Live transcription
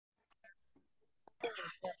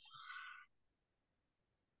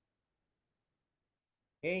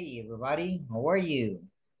Hey everybody, how are you?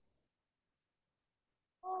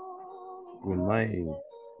 Good night.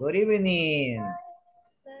 Good evening.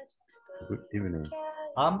 Good evening.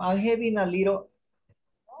 I'm having a little.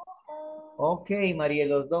 Okay,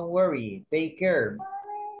 Marielos, don't worry. Take care.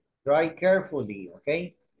 Drive carefully,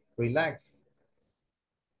 okay? Relax.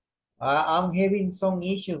 I'm having some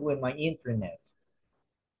issues with my internet,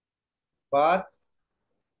 but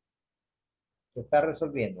se está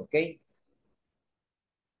resolviendo, ¿ok?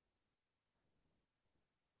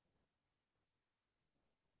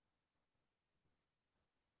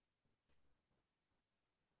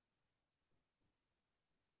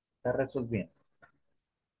 Está resolviendo.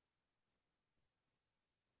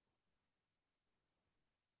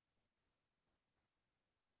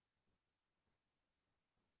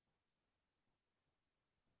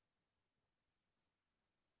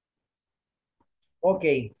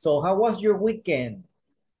 Okay, so how was your weekend?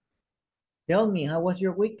 Tell me, how was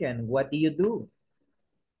your weekend? What do you do?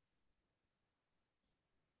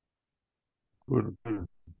 Good, good,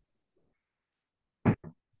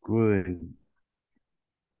 good.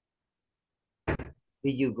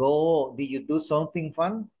 Did you do something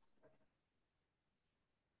fun?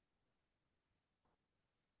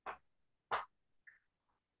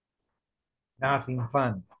 Nothing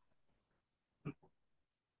fun.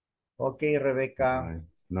 Okay, Rebecca.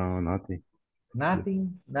 No, nothing.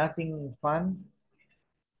 Nothing fun.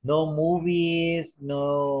 No movies,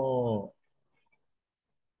 no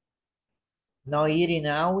eating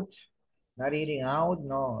out, not eating out,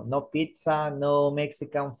 no pizza, no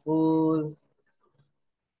Mexican food,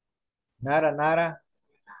 nada,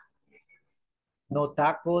 no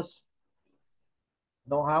tacos,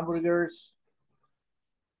 no hamburgers,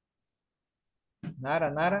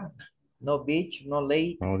 nada, no beach, no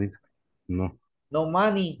lake, No, no, no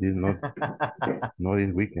money. this not, no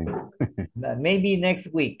this weekend. Maybe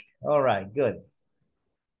next week. All right, good.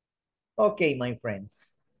 Okay, my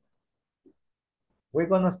friends, we're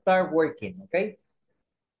gonna start working, okay?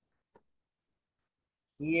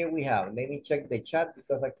 Here we have, let me check the chat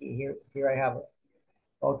because here I have,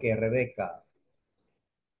 okay, Rebecca,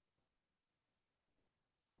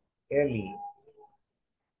 Ellie.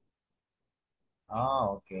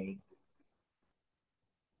 Okay.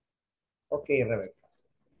 Okay, Rebecca.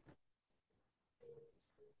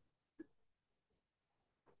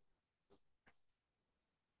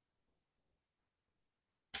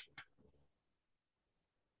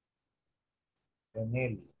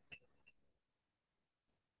 Nelly.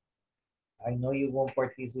 I know you won't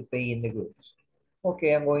participate in the groups.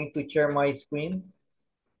 Okay, I'm going to share my screen.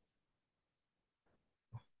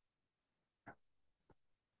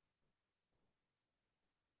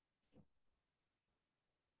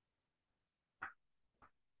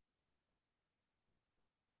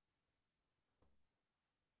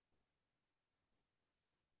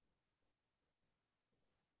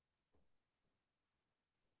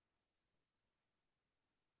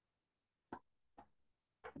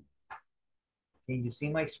 Can you see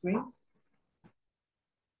my screen?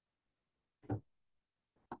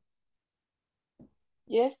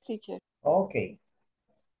 Yes, teacher. Okay.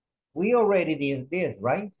 We already did this,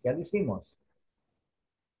 right? Ya lo hicimos.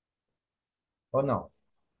 ¿O no?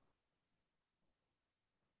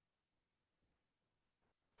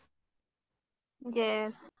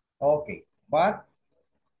 Yes. Okay. But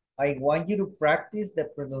I want you to practice the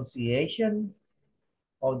pronunciation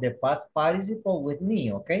of the past participle with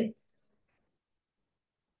me, okay?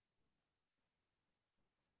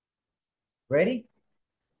 Ready?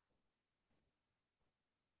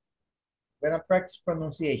 We're gonna practice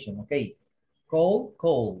pronunciation, okay? Cold,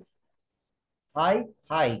 cold. Height,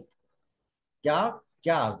 height. Jog,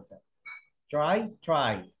 jogged. Try,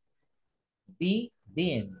 try. Be,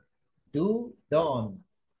 been. Do, done.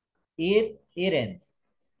 Eat, eaten.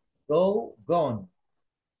 Go, gone.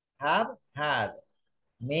 Have, had.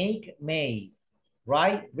 Make, made.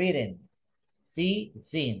 Write, written. See,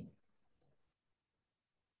 seen.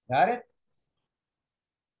 Got it?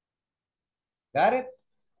 Got it?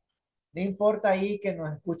 No importa ahí que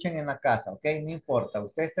nos escuchen en la casa, ¿ok? No importa.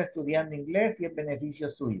 Usted está estudiando inglés y es beneficio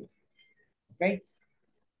suyo, ¿ok?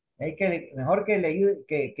 Mejor que, le ayude,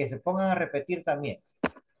 que se pongan a repetir también.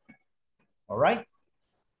 All right?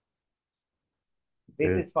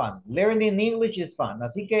 This Yes. is fun. Learning English is fun.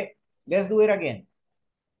 Así que, let's do it again.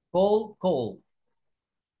 Cold, cold.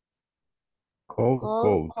 Cold, Cold,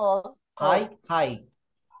 cold. cold, cold. Hike, hike.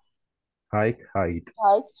 Hike, hike.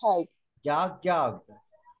 Hike, hike. Jog, jog.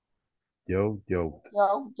 Yo, yo.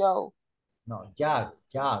 Yo, yo. No, jog,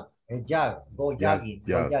 jog. Jog. Go Jag, jogging.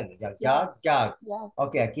 Go jag. jogging. Jog, Yeah, jog, jog. yeah,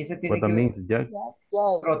 Ok, aquí se What tiene that que means, jag? yeah,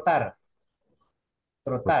 yeah. trotar.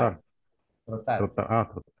 Trotar, Trotar. trotar. Trotar. Ah,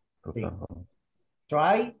 trotar. Sí. Trotar.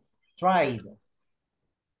 Try, tried.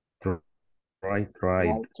 Try, Try,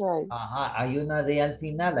 tried. try. Ajá, hay una D al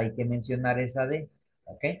final, hay que mencionar esa D.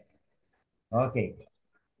 ¿Ok? Ok.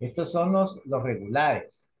 Estos son los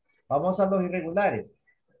regulares. Vamos a los irregulares.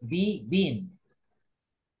 Be, been.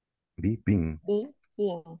 Be, been. Be,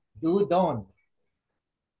 being. Do, don't.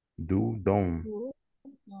 Do, don't. Do,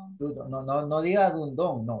 No, no, no diga do,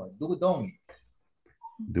 don't, no. Do, don't.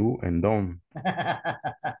 Do and don't.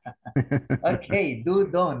 Okay, do,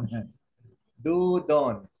 don't. Do,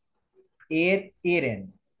 don't. Eat,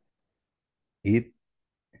 eaten. Eat,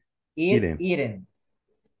 Eat, eaten. eaten.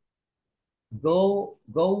 Go,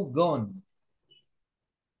 go, gone.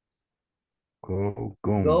 Go,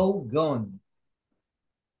 gone. Go, gone.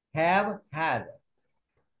 Have, had.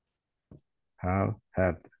 Have,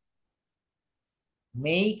 had.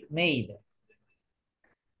 Make, made.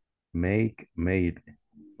 Make, made.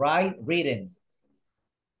 Write, written.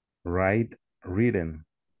 Write, written.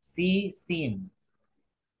 See, seen.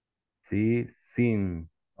 See, seen.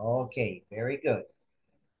 Okay, very good.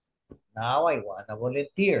 Now I want to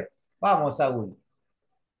volunteer. Vamos, Saúl.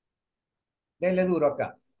 Dele duro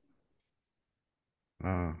acá.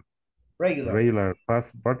 Uh, Regulars. regular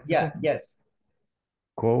past Yeah, participle. yes.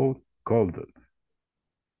 Cold, cold.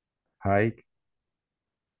 Hike,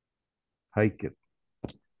 hike.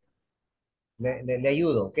 Le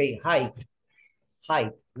ayudo. Ok, height.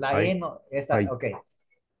 Height. La E Hike, no, esa, hike. ok.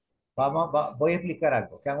 Voy a explicar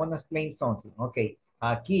algo. Okay, I'm gonna explain something. Ok,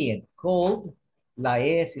 aquí en cold, la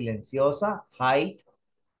E es silenciosa. Height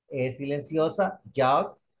es silenciosa.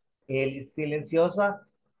 Jog es silenciosa.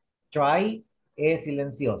 Try es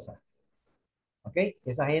silenciosa. Ok,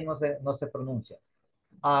 esa G no se pronuncia.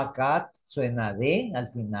 Acá suena D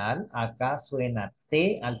al final, acá suena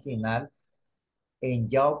T al final, en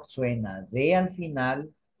jog suena D al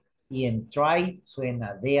final y en try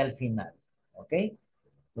suena D al final. ¿Ok?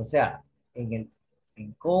 O sea, en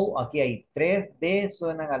co aquí hay tres D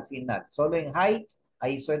suenan al final. Solo en height,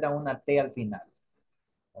 ahí suena una T al final.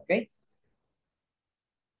 ¿Ok?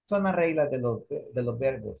 Son las reglas de los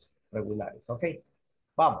verbos regulares. ¿Ok?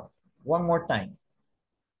 Vamos. One more time.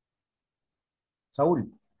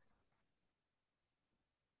 Saúl,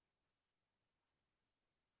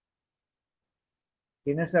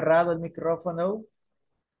 ¿tienes cerrado el micrófono?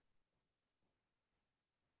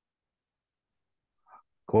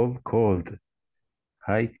 Cold, cold.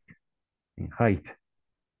 Hike, height.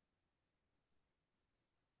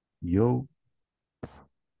 Yo,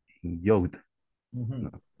 yod. Ujú.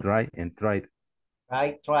 No, try and tried.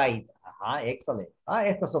 I tried. Ajá, excelente. Ah,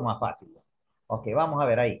 estos son más fáciles. Ok, vamos a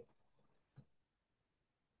ver ahí.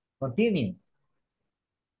 Continue.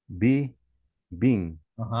 Be, been.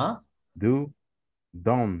 Ajá, Do,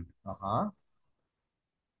 done. ajá.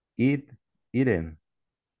 Eat, eaten.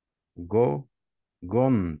 Go,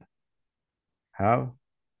 gone. Have,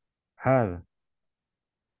 had.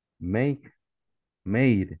 Make,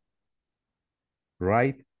 made.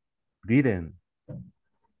 Write, written.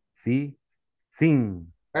 See,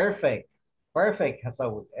 sing. Perfect. Perfect,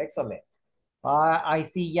 Saúl. Excellent. I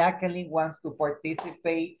see Jacqueline wants to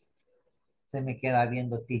participate. Se me queda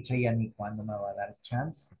viendo teacher y a mí cuándo me va a dar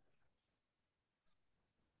chance.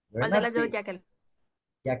 ¿Cuál de ¿Verdad? las dos, Jacqueline?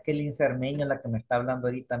 Jacqueline Cermeño, la que me está hablando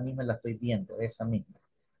ahorita mismo, la estoy viendo, esa misma.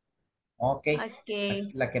 Ok. La,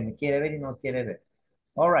 Ok. la que me quiere ver y no quiere ver.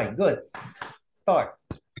 All right, good. Start.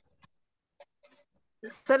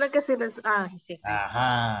 Solo que si les... Ah, sí.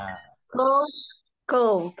 Ajá. Cold,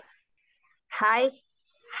 cold. Hide,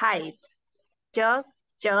 hide. Jog,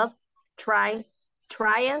 jog. Try,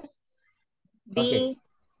 trial. Ok. Be,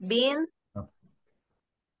 been.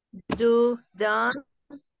 Do, done.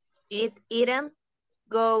 Eat, eaten.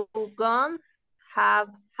 Go, gone. Have,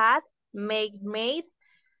 had. Make, made.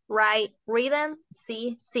 Write, written.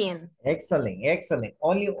 See, seen. Excellent, excellent.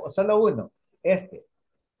 Solo uno. Este.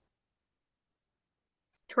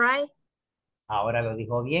 Try. Ahora lo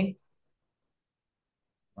dijo bien.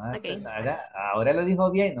 Ok. Ahora lo dijo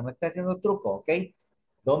bien. No me está haciendo truco, ¿ok?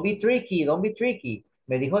 Don't be tricky, don't be tricky.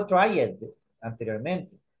 Me dijo try it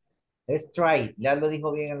anteriormente. Es try. Ya lo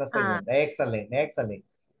dijo bien en la Ah, segunda. Excellent, excellent.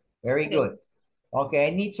 Very ok. good. Ok,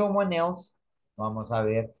 I need someone else. Vamos a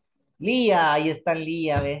ver. Leah, ahí está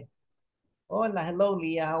Leah, ¿ve? Hola, hello,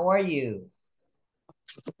 Leah. How are you?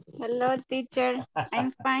 Hello, teacher.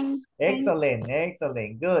 I'm fine. Thanks. Excellent,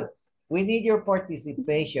 excellent. Good. We need your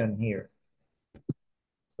participation here.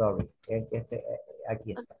 Sorry.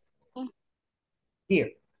 Aquí está.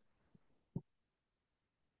 Here.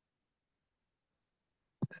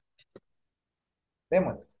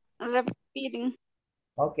 Démosle. Repeating.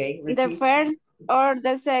 Okay, The repeat. first or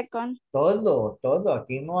the second? Todo, todo.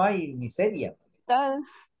 Aquí no hay miseria. Todo.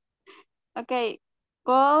 Okay.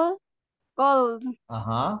 Cold, cold.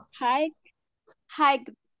 Ajá. Hike, hike.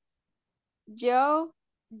 Jog,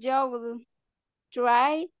 jogged.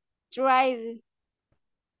 Try, tried.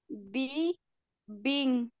 Be,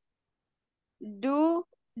 been. Do,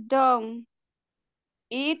 done.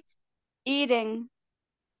 Eat, eaten.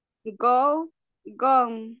 Go,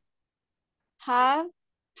 gone. Have,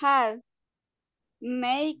 had.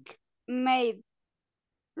 Make, made.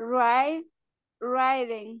 Ride,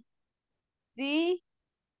 riding. See,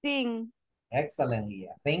 sing. Excellent,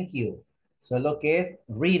 Leah. Thank you. Solo que es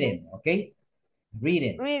reading, ¿ok?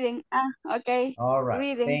 Reading. Reading. Ah, okay. All right.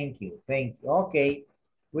 Reading. Thank you. Thank you. Okay.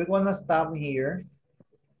 We're gonna stop here.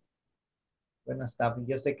 Bueno, stop.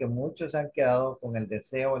 Yo sé que muchos han quedado con el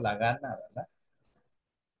deseo, la gana, ¿verdad?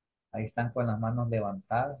 Ahí están con las manos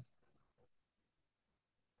levantadas.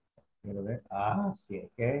 Quiero ver. Ah, sí,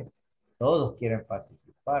 es que todos quieren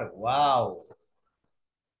participar. Wow.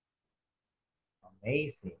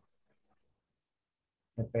 Amazing.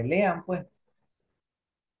 Se pelean, pues.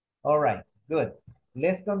 All right. Good.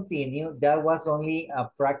 Let's continue. That was only a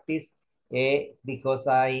practice because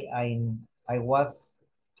I was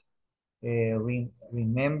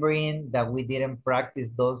remembering that we didn't practice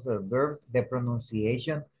those verbs, the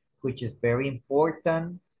pronunciation, which is very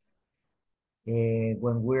important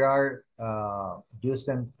when we are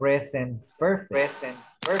using present perfect. Present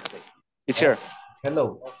perfect. Teacher,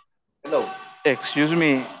 Hello. Hello. excuse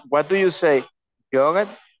me, what do you say? Yogurt?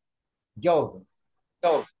 Jog.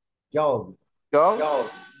 Go. Jog. Jog? Go.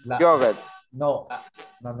 Yogurt. No.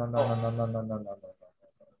 No, no, no, no, no, no, no, no, no, no,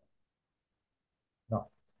 no. No.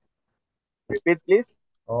 Repeat, please.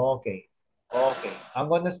 Okay. Okay. I'm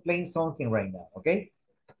going to explain something right now, okay?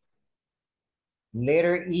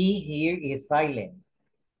 Letter E here is silent.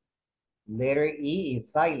 Letter E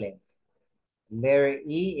is silent. Letter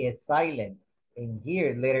E is silent. And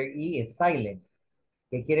here, letter E is silent.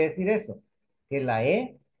 ¿Qué quiere decir eso? Que la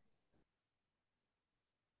E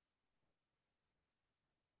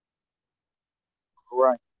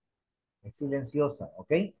Right. es silenciosa,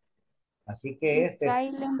 ¿ok? Así que It's este es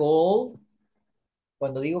silent. cold.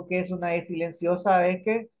 Cuando digo que es una E silenciosa, es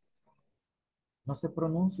que no se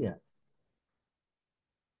pronuncia.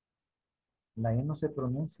 La E no se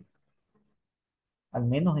pronuncia. Al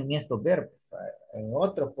menos en estos verbos. En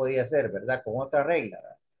otros podría ser, ¿verdad? Con otra regla,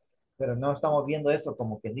 ¿verdad? Pero no estamos viendo eso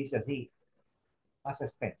como quien dice así, más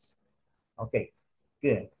extenso. Ok,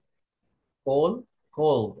 good. Cold,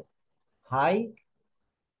 cold. Hike,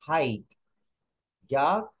 hike.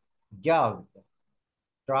 Jog, jogged.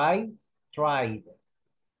 Try, tried.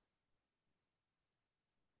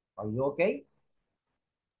 Are you okay?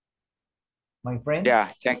 My friend? Yeah,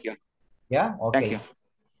 thank you. Yeah, okay. Thank you.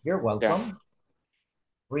 You're welcome.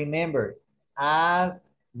 Remember,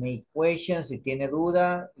 ask, make questions si tiene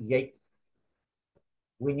duda.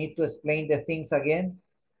 We need to explain the things again.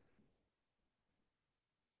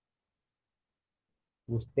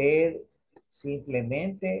 Usted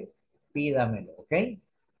simplemente pídamelo, ¿ok?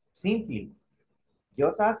 Simply.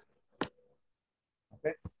 Just ask.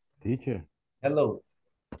 Okay. Teacher, Hello.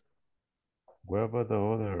 what about the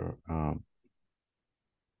other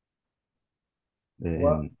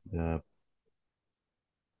What?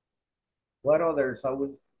 What others?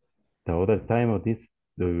 the other time of this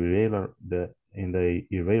the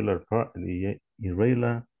irregular part the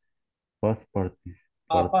irregular past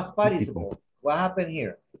Past participle. participle. What happened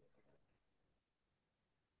here?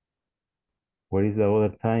 What is the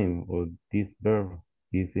other time of this verb?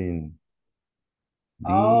 Is in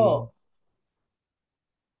the Oh.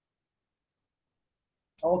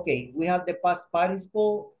 Okay, we have the past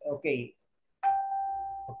participle. Okay.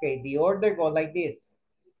 Okay, the order goes like this.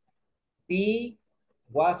 Be,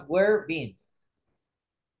 was, were, been.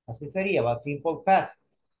 Así sería, but simple past.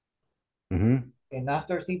 And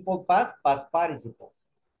after simple past, past participle.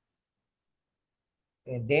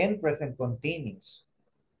 And then present continuous.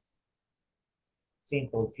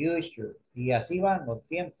 Simple future. Y así van los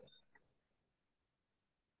tiempos.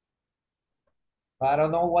 I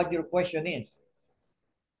don't know what your question is.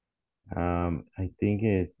 I think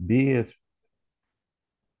it's be is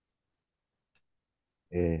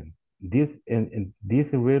this and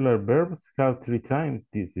these irregular verbs have three times.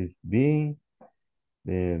 This is being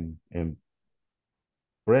and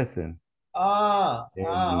present.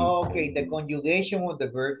 Okay. The conjugation of the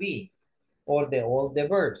verb be or all the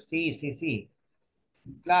verbs. Sí, sí, sí.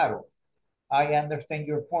 Claro. I understand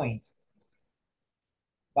your point.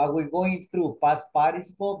 But we're going through past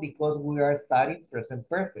participle because we are studying present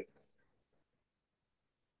perfect.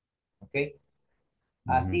 Okay.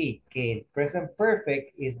 Así que el present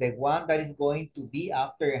perfect is the one that is going to be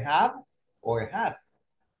after have or has.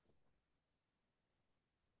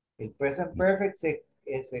 El present perfect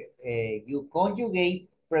you conjugate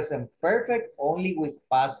present perfect only with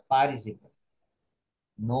past participle.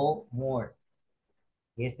 No more.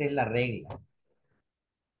 Esa es la regla.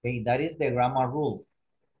 Okay, that is the grammar rule.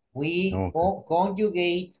 We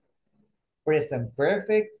conjugate present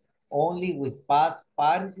perfect only with past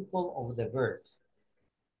participle of the verbs.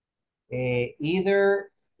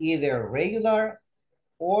 Either regular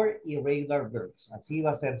or irregular verbs. Así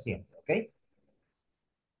va a ser siempre, ¿ok?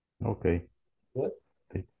 Ok. Good.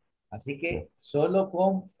 Sí. Así que solo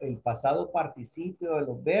con el pasado participio de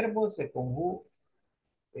los verbos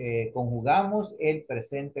conjugamos el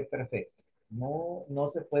presente perfecto. No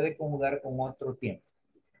se puede conjugar con otro tiempo.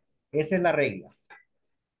 Esa es la regla.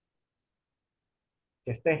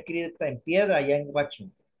 Que está escrita en piedra allá en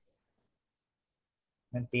Washington.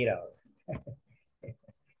 Mentira.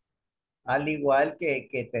 Al igual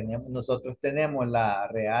que nosotros tenemos la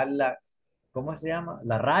Real, ¿cómo se llama?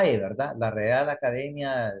 La RAE, ¿verdad? La Real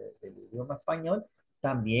Academia del Idioma Español.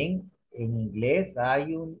 También en inglés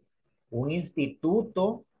hay un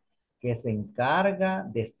instituto que se encarga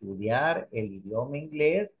de estudiar el idioma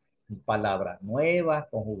inglés, palabras nuevas,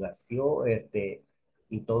 conjugación,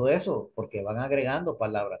 y todo eso, porque van agregando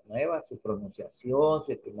palabras nuevas, su pronunciación,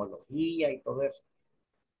 su etimología y todo eso.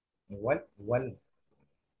 Igual,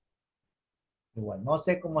 no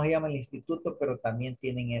sé cómo se llama el instituto, pero también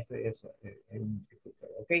tienen eso, un instituto.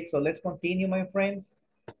 Okay, so let's continue, my friends.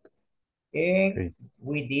 And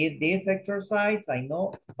we did this exercise, I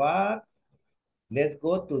know, but let's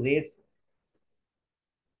go to this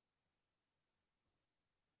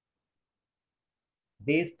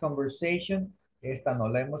conversation. Esta no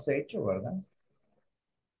la hemos hecho, ¿verdad?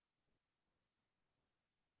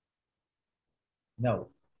 No.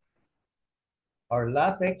 Our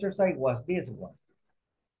last exercise was this one.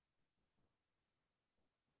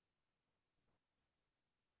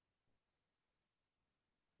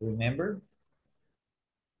 Remember?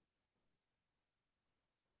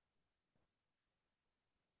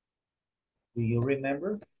 Do you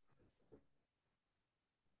remember?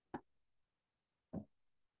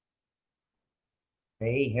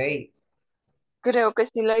 Hey. Creo que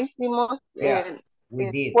sí la hicimos Yeah, we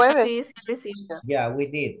el did. jueves. Sí, sí, lo hicimos. Yeah, we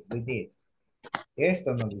did.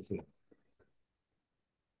 Esto no lo hicimos.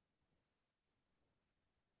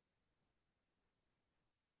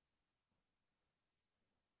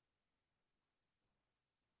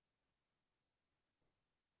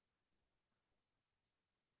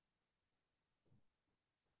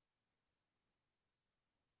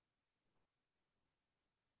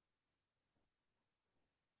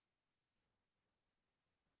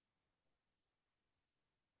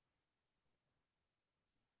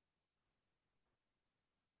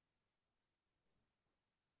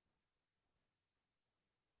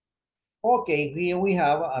 Okay, here we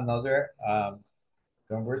have another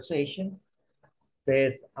conversation.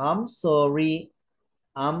 Says, I'm sorry,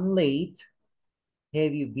 I'm late.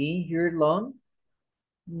 Have you been here long?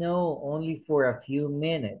 No, only for a few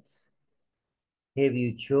minutes. Have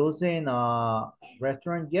you chosen a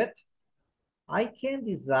restaurant yet? I can't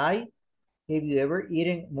decide. Have you ever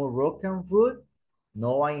eaten Moroccan food?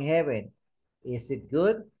 No, I haven't. Is it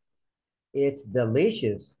good? It's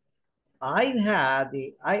delicious. I had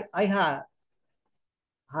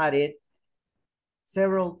it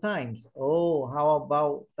several times. Oh, how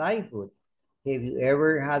about Thai food? Have you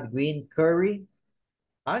ever had green curry?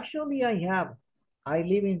 Actually, I have. I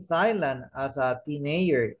live in Thailand as a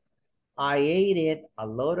teenager. I ate it a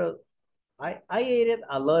lot of I ate it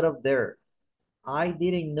a lot of there. I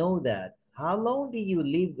didn't know that. How long did you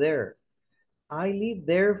live there? I lived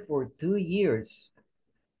there for 2 years.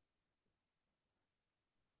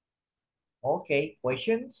 Okay,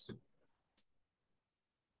 questions?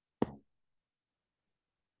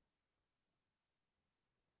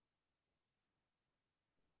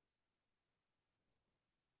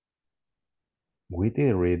 We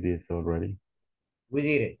did read this already. We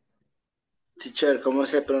did it. Teacher, ¿cómo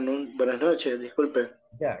se pronuncia? Buenas noches, disculpe.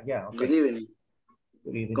 Yeah, okay. Good evening.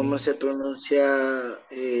 Good evening. ¿Cómo se pronuncia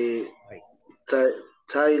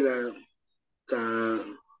Thailand?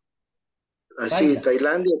 Así, Thailand.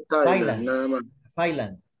 Tailandia, Thailand. nada más.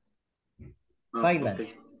 Thailand. Thailand.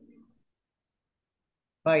 Okay.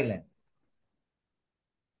 Thailand.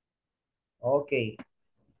 Okay.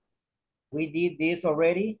 We did this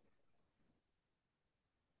already?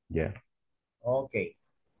 Yeah. Okay.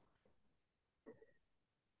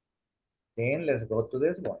 Then let's go to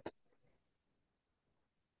this one.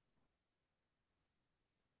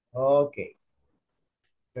 Okay.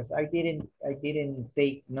 Because I didn't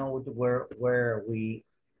take note what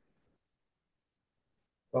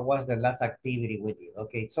was the last activity we did.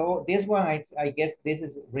 Okay, so this one, I guess this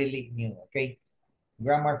is really new. Okay,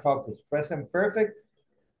 grammar focus, present perfect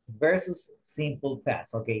versus simple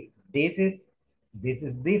past. Okay, this is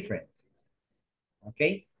different.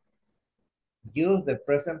 Okay, use the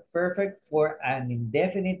present perfect for an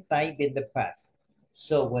indefinite time in the past.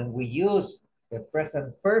 So when we use the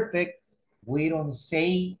present perfect, we don't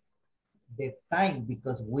say the time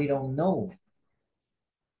because we don't know.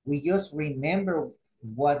 We just remember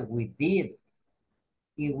what we did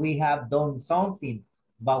if we have done something,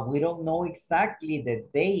 but we don't know exactly the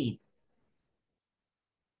date.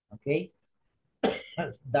 Okay,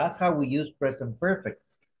 that's how we use present perfect.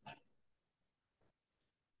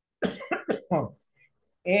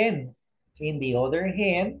 And in the other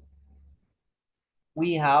hand,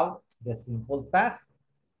 we have the simple past.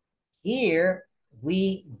 Here,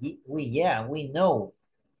 we know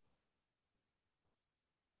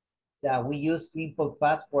that we use simple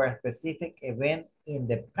past for a specific event in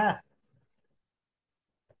the past.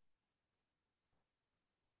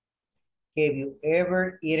 Have you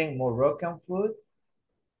ever eaten Moroccan food?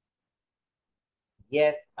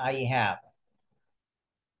 Yes, I have.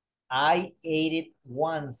 I ate it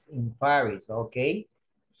once in Paris, okay?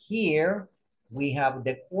 Here, we have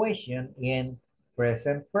the question in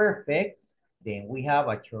present perfect. Then we have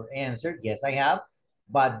a short answer, yes, I have.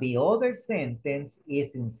 But the other sentence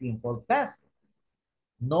is in simple past.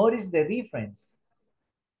 Notice the difference.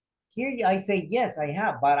 Here I say, yes, I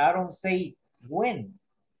have, but I don't say when.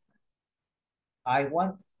 I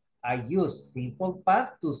use simple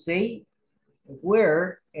past to say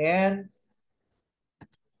where and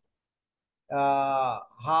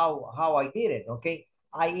how I did it, okay?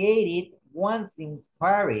 I ate it once in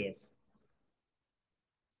Paris.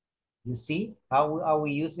 You see how are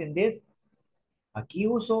we using this? Aquí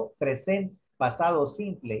uso presente, pasado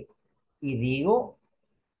simple y digo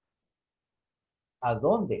a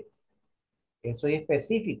dónde. Soy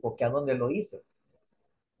específico que a dónde lo hice,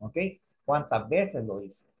 ¿ok? ¿Cuántas veces lo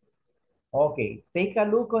hice? Okay, take a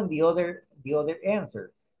look on the other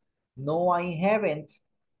answer. No, I haven't.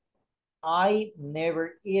 I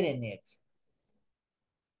never eaten it.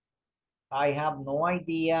 I have no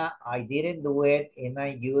idea. I didn't do it, and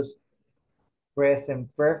I use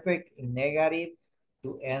present perfect in negative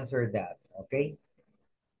to answer that. Okay.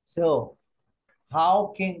 So,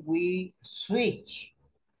 how can we switch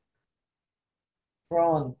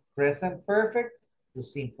from present perfect to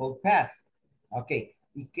simple past? Okay.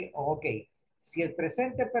 Okay. Si el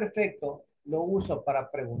presente perfecto lo uso para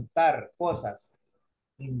preguntar cosas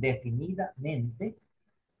indefinidamente,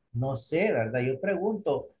 no sé, ¿verdad? Yo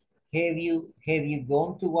pregunto, have you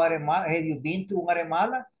gone to Guatemala? Have you been to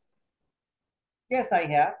Guatemala? Yes, I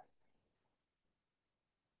have.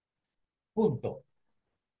 Punto.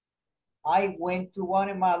 I went to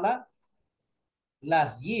Guatemala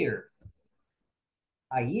last year.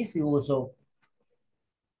 Ahí sí uso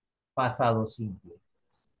pasado simple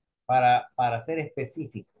para ser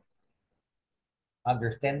específico.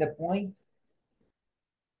 Understand the point?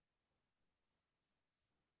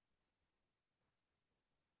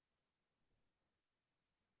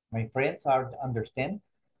 My friends are understand?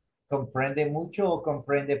 ¿Comprende mucho o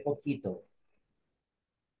comprende poquito?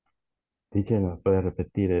 Teacher, ¿nos puede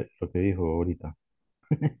repetir lo que dijo ahorita?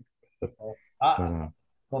 Oh, Para, para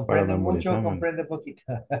 ¿comprende mucho o memorizarme comprende poquito?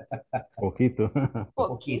 poquito. Poquito.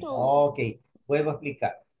 Poquito. Ok, vuelvo a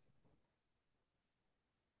explicar.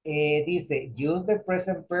 Dice, use the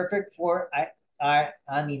present perfect for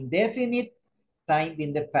an indefinite time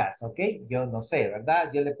in the past, ¿ok? Yo no sé,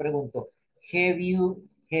 ¿verdad? Yo le pregunto, have you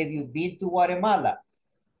been to Guatemala?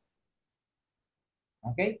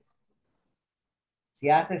 ¿Ok? Si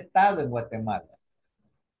has estado en Guatemala.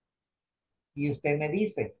 Y usted me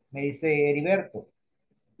dice Heriberto,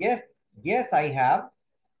 yes, yes, I have.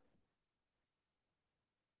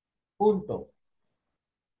 Punto.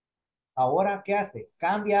 Ahora, ¿qué hace?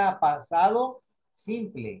 Cambia a pasado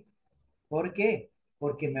simple. ¿Por qué?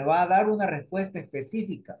 Porque me va a dar una respuesta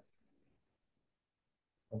específica.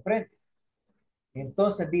 ¿Comprende?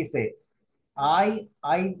 Entonces dice, I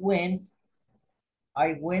went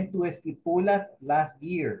to Esquipulas last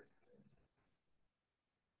year.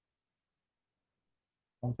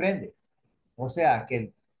 ¿Comprende? O sea que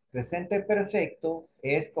el presente perfecto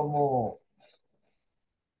es como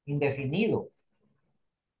indefinido,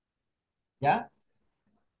 ¿ya?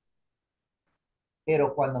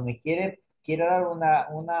 Pero cuando quiere dar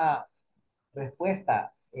una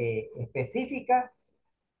respuesta específica,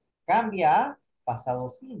 cambia a pasado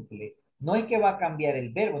simple. No es que va a cambiar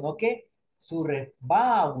el verbo, no que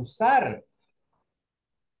va a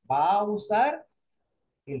usar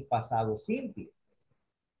el pasado simple,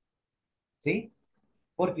 ¿sí?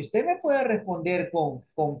 Porque usted me puede responder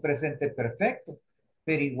con presente perfecto,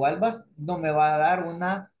 pero igual no me va a dar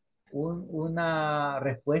una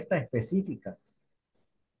respuesta específica.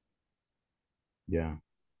 Yeah.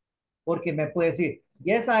 Porque me puede decir,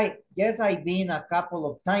 yes, I've been a couple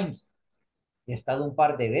of times. He estado un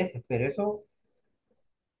par de veces, pero eso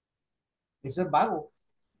es vago.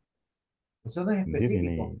 Eso no es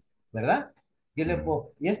específico, Indefinite. ¿verdad? Yo le Yeah.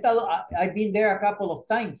 puedo, yo he estado, I've been there a couple of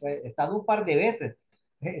times. He estado un par de veces.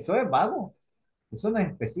 Eso es vago. Eso no es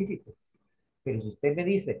específico. Pero si usted me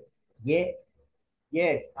dice, "Ye-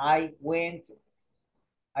 yes, I went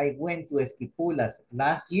to Esquipulas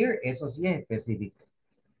last year", eso sí es específico.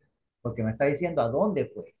 Porque me está diciendo a dónde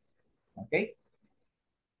fue. ¿Ok?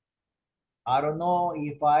 I don't know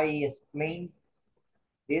if I explained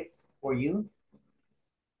this for you.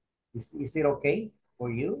 Is it okay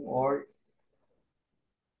for you? Or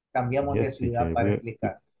cambiamos de Yes, ciudad teacher. para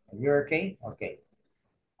explicar. You're okay? Okay.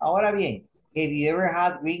 Ahora bien, have you ever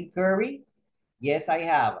had green curry? Yes, I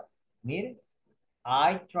have. Mire,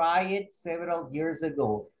 I tried it several years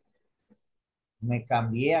ago. Me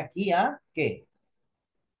cambié aquí a ¿qué?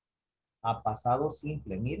 A pasado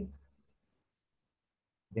simple, mire.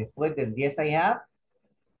 Después del yes, I have,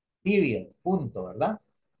 period, punto, ¿verdad?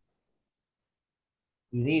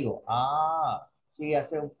 Y digo, sí,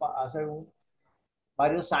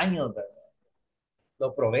 varios años, ¿verdad?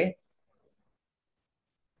 Lo probé.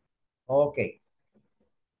 Ok.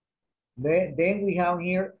 Then we have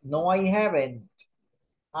here, no, I haven't.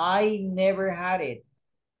 I never had it.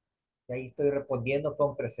 Y ahí estoy respondiendo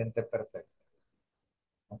con presente perfecto.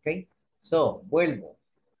 Ok. So, vuelvo.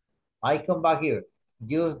 I come back here.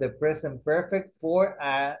 Use the present perfect for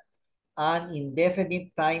an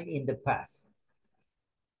indefinite time in the past.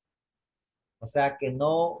 O sea que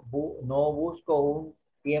no busco un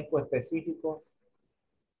tiempo específico,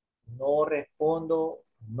 no respondo,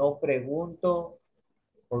 no pregunto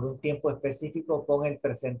por un tiempo específico con el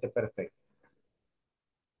presente perfecto.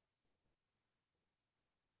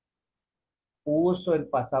 Uso el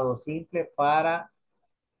pasado simple para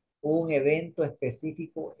un evento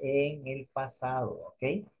específico en el pasado, ¿ok?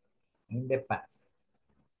 In the past.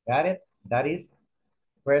 Got it? That is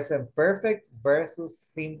present perfect versus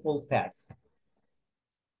simple past.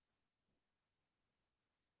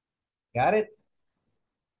 Got it?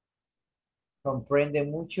 ¿Comprende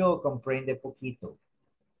mucho o comprende poquito?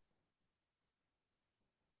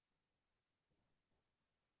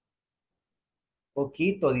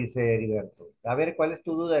 Poquito, dice Heriberto. A ver, ¿cuál es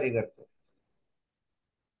tu duda, Heriberto?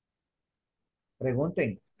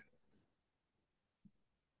 Pregunten.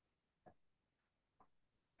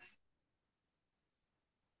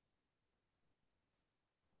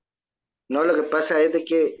 No, lo que pasa es de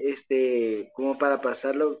que, como para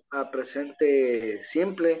pasarlo a presente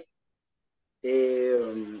simple,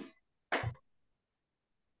 eh,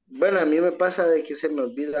 bueno, a mí me pasa de que se me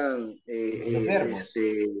olvidan, Los verbos.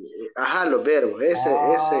 ajá, los verbos,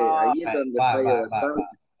 ahí es donde fallo Va. bastante.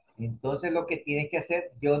 Entonces lo que tienen que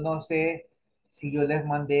hacer, yo no sé si yo les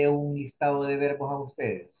mandé un listado de verbos a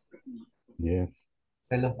ustedes. Yes.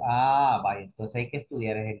 Vaya, entonces hay que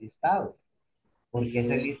estudiar ese listado, porque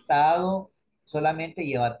ese Ujú. listado solamente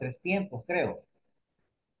lleva 3 tiempos, creo,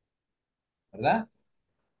 ¿verdad?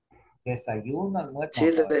 Desayuno, almuerzo,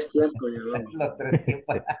 Sí, no, 3 tiempos, yo. los 3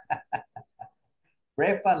 tiempos.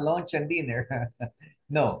 Breakfast, lunch and dinner.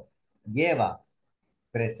 No, lleva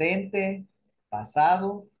presente,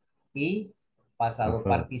 pasado y pasado Pasado.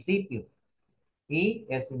 participio y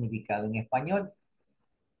el significado en español.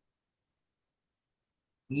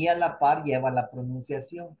 Y a la par lleva la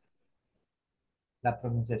pronunciación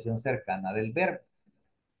cercana del verbo.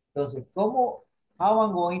 Entonces, how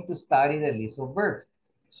I'm going to study the list of verbs?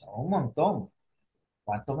 Son un montón.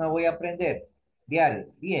 ¿Cuántos me voy a aprender?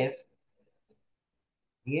 Diario, 10.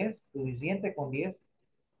 10, suficiente con 10.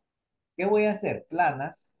 ¿Qué voy a hacer?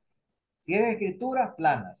 Planas. Si es escritura,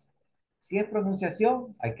 planas. Si es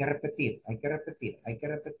pronunciación, hay que repetir, hay que repetir, hay que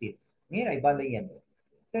repetir. Mira, ahí va leyendo.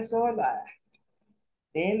 Usted sola,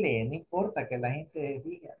 dele, no importa que la gente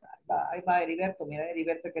diga. Ahí va Heriberto, mira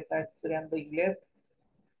Heriberto que está estudiando inglés,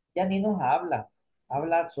 ya ni nos habla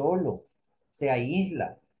solo, se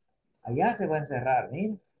aísla, allá se va a encerrar,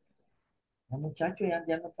 mira. El muchacho ya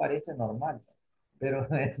no parece normal, pero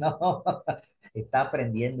no, está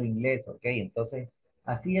aprendiendo inglés, ¿ok? Entonces,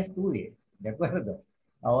 así estudie, ¿de acuerdo?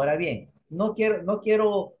 Ahora bien, no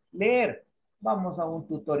quiero leer. Vamos a un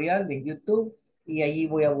tutorial de YouTube y allí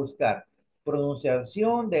voy a buscar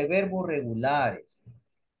pronunciación de verbos regulares.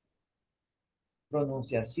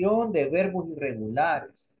 pronunciación de verbos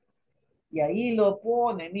irregulares. Y ahí lo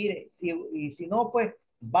pone, mire, y si no, pues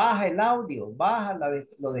baja el audio,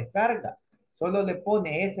 lo descarga. Solo le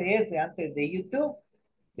pone SS antes de YouTube,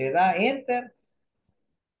 le da Enter,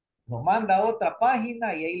 nos manda a otra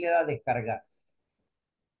página y ahí le da descargar.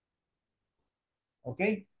 ¿Ok?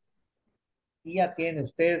 Y ya tiene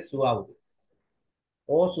usted su audio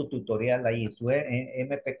o su tutorial ahí, su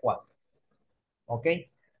MP4. ¿Ok?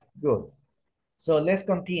 Good. So let's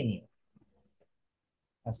continue.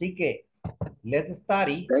 Así que, let's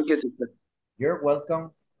study. Thank you, teacher. You're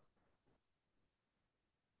welcome.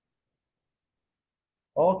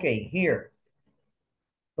 Okay, here.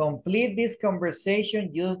 Complete this conversation.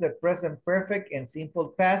 Use the present perfect and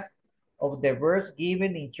simple past of the verbs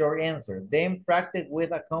given in your answer. Then practice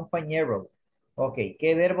with a compañero. Ok,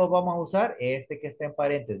 ¿qué verbo vamos a usar? Este que está en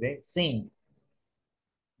paréntesis, ¿ve? Sing,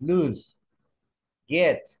 lose,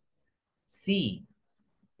 get, see,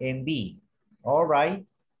 and be. All right.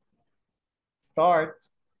 Start.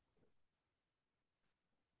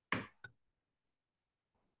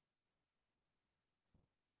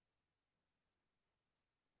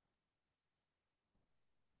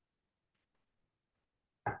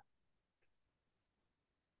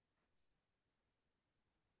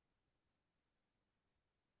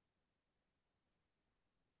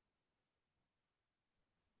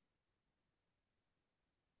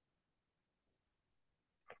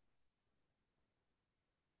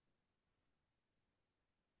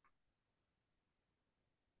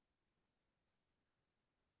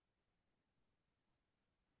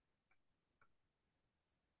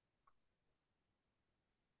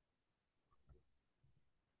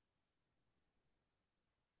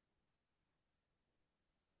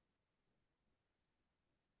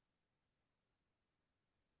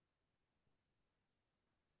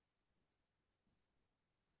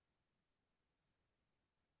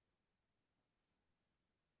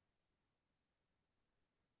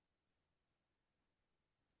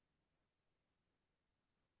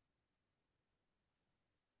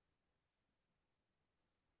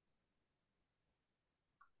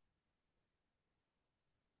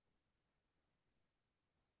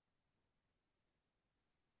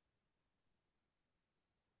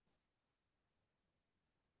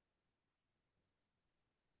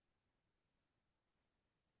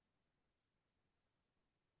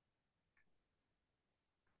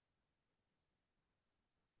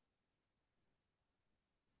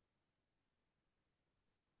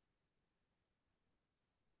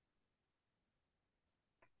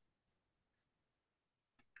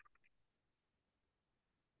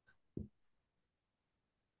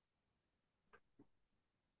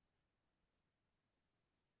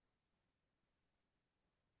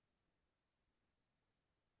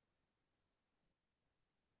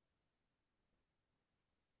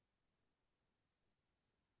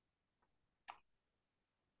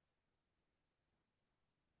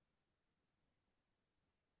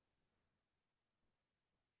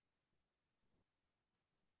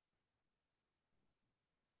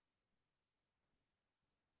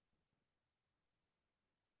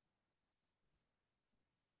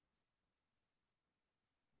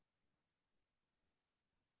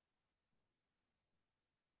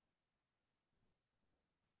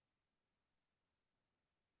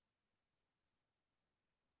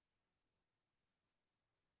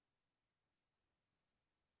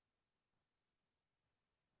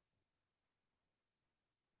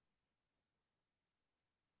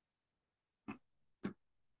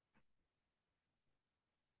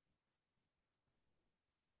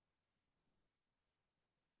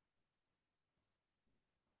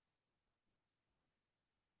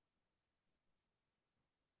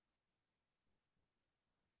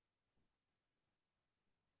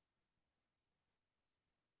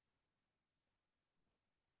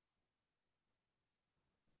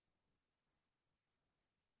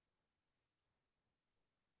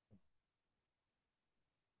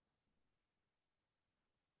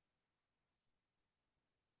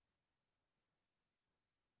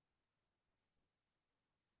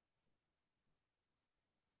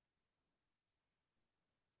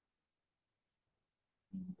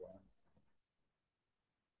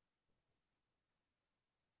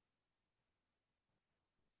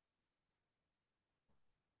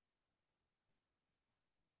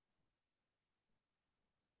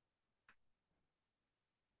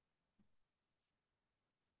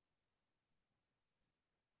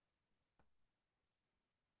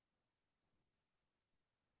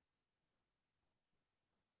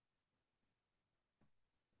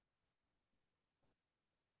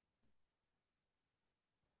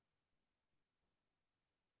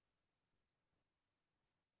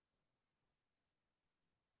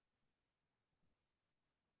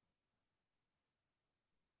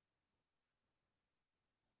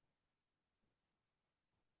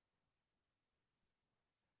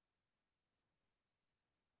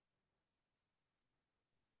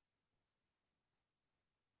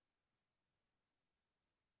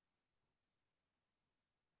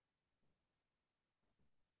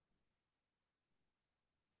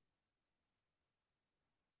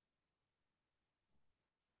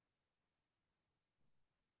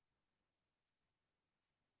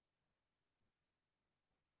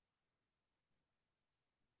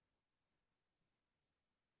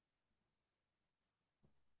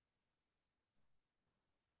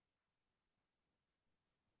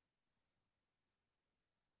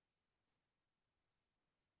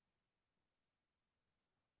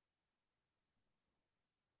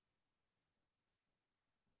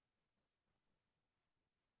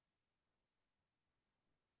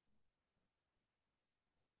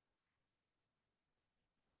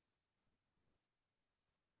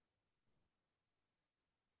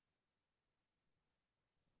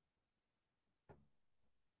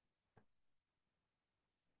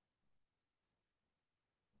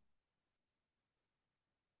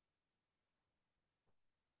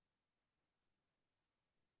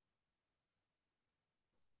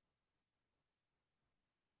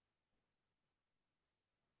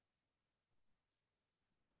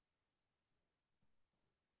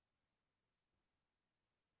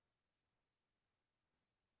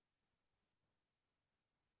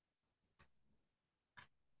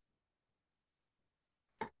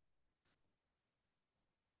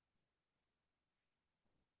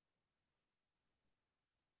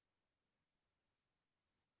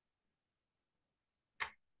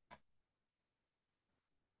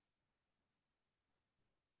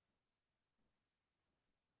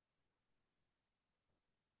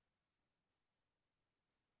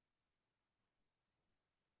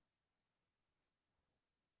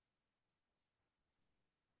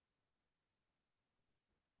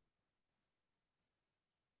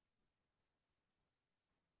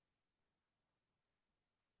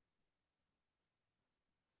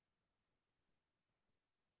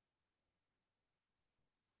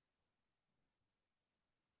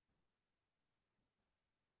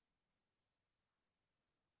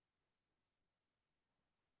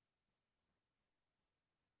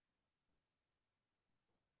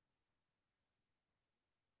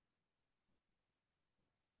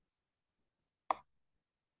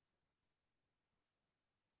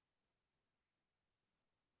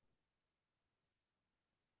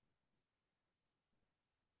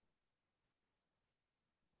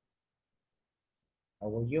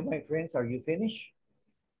 How are you, my friends? Are you finished?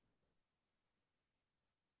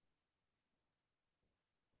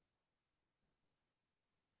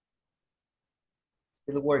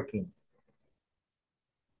 Still working.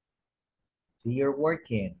 See, you're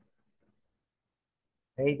working.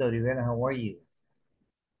 Hey, Doribela, how are you?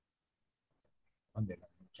 ¿Dónde la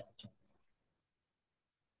muchacha?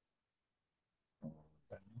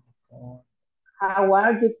 How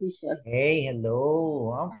are you, teacher? Hey,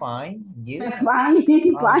 hello. I'm fine. You? Fine, I'm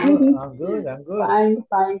good. fine, I'm good. I'm good. fine,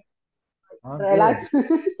 fine. I'm Relax.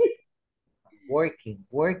 good.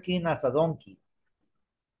 Working as a donkey.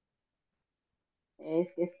 Es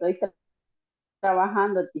que estoy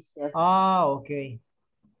trabajando, teacher. Ah, okay.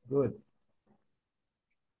 Good.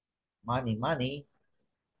 Money, money.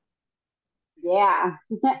 Yeah.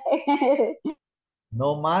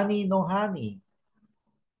 No money, no honey.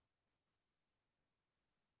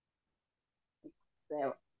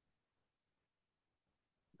 So,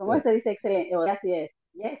 ¿cómo Good. se dice excelente? O así es.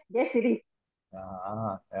 Yes, yes it is.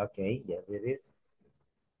 Ah, okay. Yes, it is.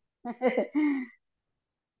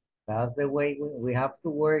 That's the way we have to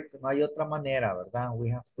work. No hay otra manera, ¿verdad?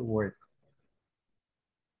 We have to work.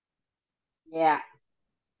 Yeah.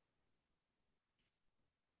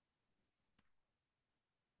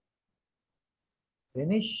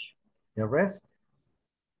 Finish the rest.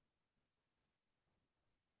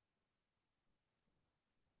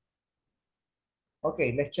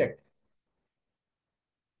 Okay, let's check.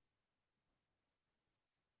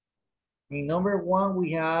 In number one,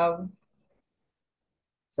 we have.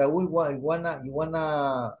 So you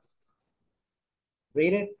wanna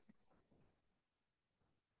read it?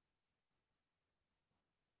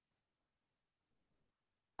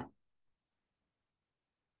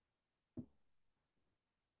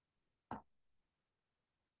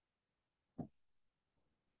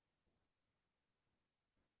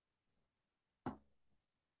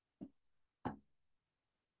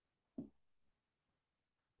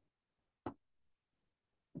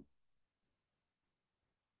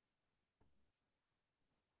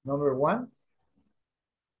 Number one.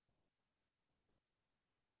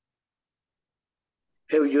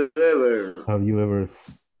 Have you ever? Have you ever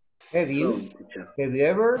Have you? No, teacher. Have you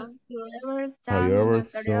ever? Have you ever have sung you in ever a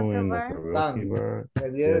sung in a karaoke bar? Sung. karaoke bar?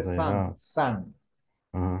 Have you ever Yes, I sung? have. Sung.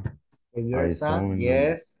 Uh-huh. Have you ever I sung? sung in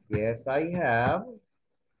Yes, yes, I have.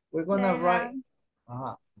 We're gonna I write.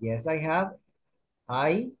 have. Yes, I have.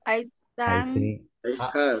 I I I sang. sing. I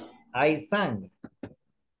uh, have. I sang.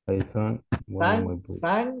 I sang one of my books.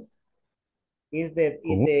 Sang is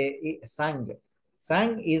 ¿Cómo? sang.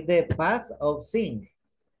 Sang is the past of sing.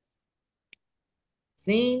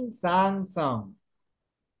 Sing, sang, song.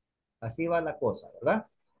 Así va la cosa, ¿verdad?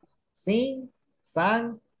 Sing,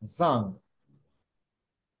 sang, song.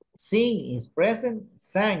 Sing is present,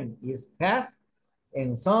 sang is past,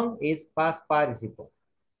 and song is past participle.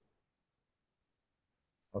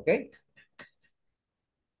 Okay?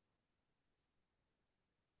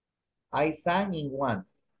 I sang in one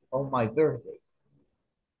on my birthday.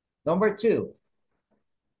 Number two.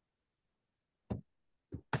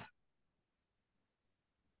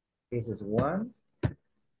 This is one.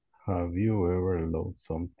 Have you ever lost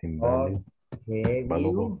something Have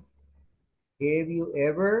valuable? you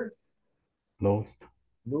ever Lost?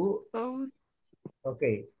 Oh,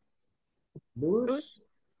 okay, lose, lose.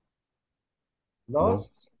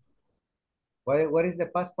 lost. Lost? What is the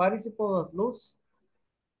past participle of lose?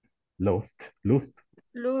 Lost? Lost?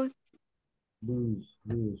 Lose.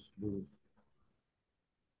 Lose.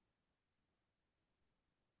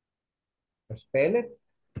 Spell it.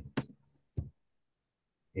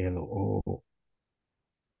 L-O-S.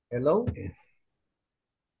 Hello?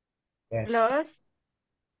 Yes. Lost.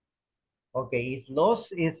 Okay, is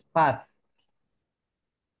lost is past.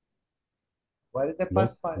 What is the past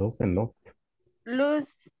Lost? part? Lost and lost?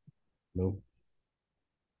 Lose. No.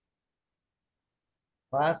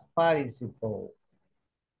 Past participle.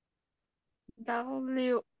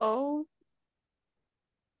 W-O.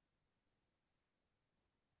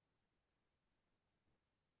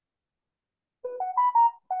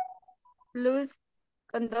 Lose.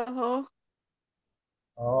 Con dos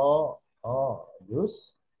O.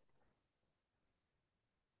 Lose.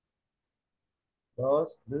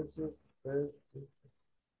 Lost, loses, lose.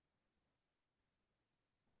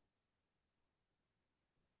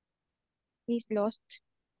 He's lost.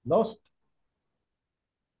 Lost.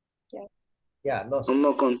 Yeah. Yeah, lost.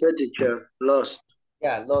 Como conté, teacher. Lost.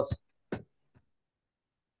 Yeah, lost.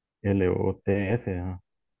 L-O-T-S.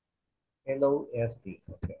 L-O-S-T.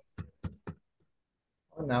 Okay.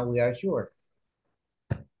 Oh, now we are sure.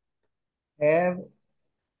 Have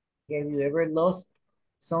you ever lost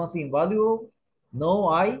something valuable? No,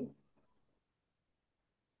 I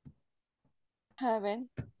haven't,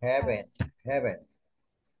 haven't.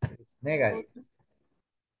 It's negative. but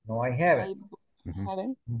No, I haven't. Mhm.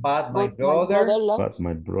 haven't, But my but my brother brother But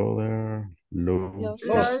my brother loves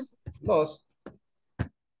lost. Lost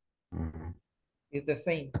uh, is the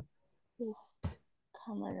same. his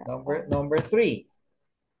camera Number on. number 3.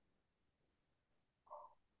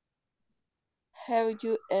 Have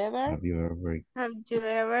you ever have you ever Have you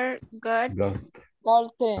ever got got a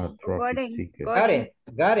gotten, traffic gotten ticket? Got it.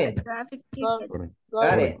 Got a it. traffic got, ticket? Gotten,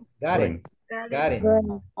 Got it. gotten Got it. Got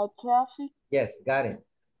it. a traffic Yes, got it.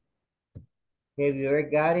 Have you ever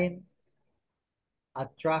gotten a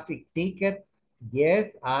traffic ticket?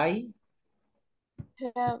 Yes, I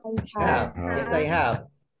have, have. have. Yes, I have.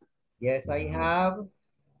 Yes, I Have. have.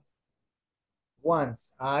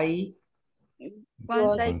 Once I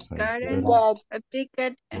Once got, I Once I gotten got, a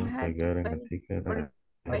ticket and once I had to got a pay ticket, for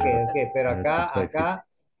okay, pay. okay, pero I had to pay acá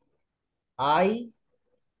I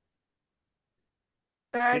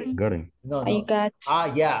Gotten. Gotten, no I no got.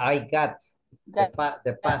 yeah, I got got,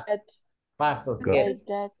 the pass of I get.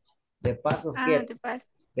 got, The pass of get. The past.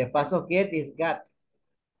 The pass of get is got.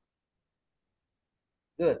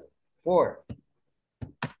 Good. 4.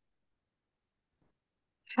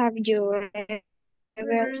 Have you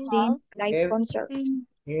ever seen a live Have, concert?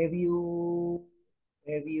 have you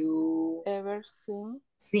ever seen,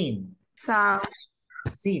 seen So,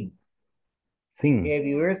 seen sing. have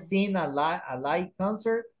you ever seen a live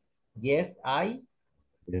concert? Yes, Yes, I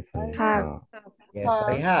I Have. have. yes,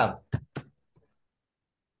 I have, have.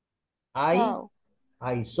 I saw,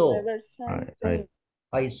 I you saw. ever I, seen,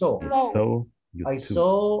 I, I saw. I saw, saw you I too.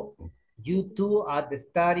 saw you two at the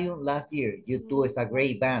stadium last year. You two is a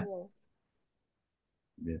great band.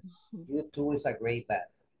 Yes. You two is a great band.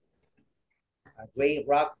 A great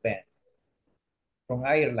rock band from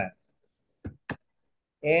Ireland.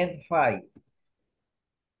 And 5.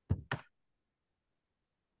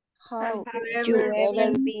 Have Have you you ever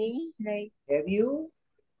ever been, late? Have you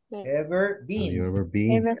late, ever Have you been ever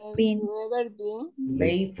been Ever have been you ever been late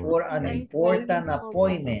late for for an an late important for an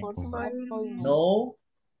appointment? important appointment? No,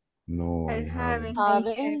 No, I haven't. I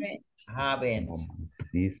Haven't, haven't. Oh, my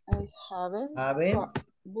sis I haven't, Haven't.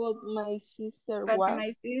 but my sister But was,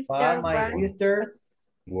 my But sister my sister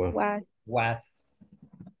was was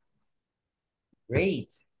was.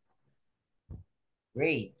 Great.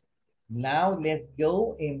 Great. Now let's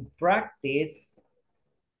go and practice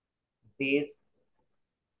this,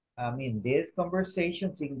 these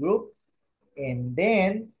conversations in group, and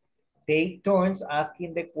then take turns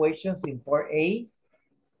asking the questions in part A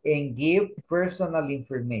and give personal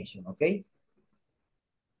information, okay?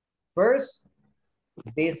 First,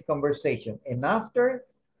 this conversation, and after,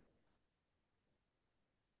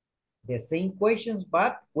 the same questions,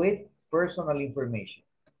 but with personal information.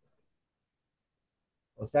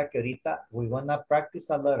 O sea que ahorita we're gonna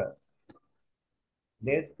practice a little.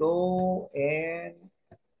 Let's go and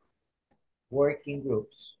work in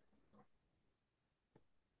groups.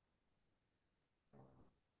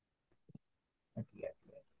 Aquí,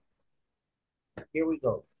 aquí. Here we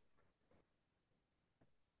go.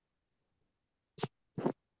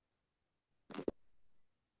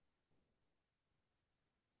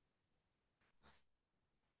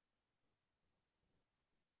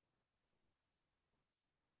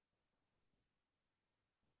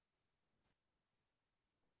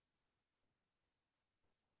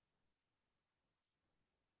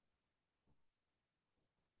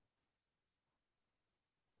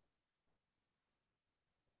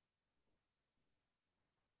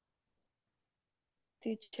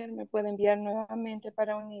 teacher, me puede enviar nuevamente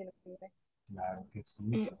para unirme. Claro que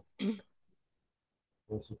sí.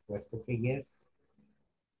 Por supuesto que yes.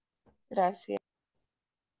 Gracias.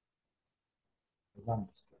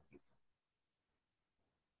 Vamos.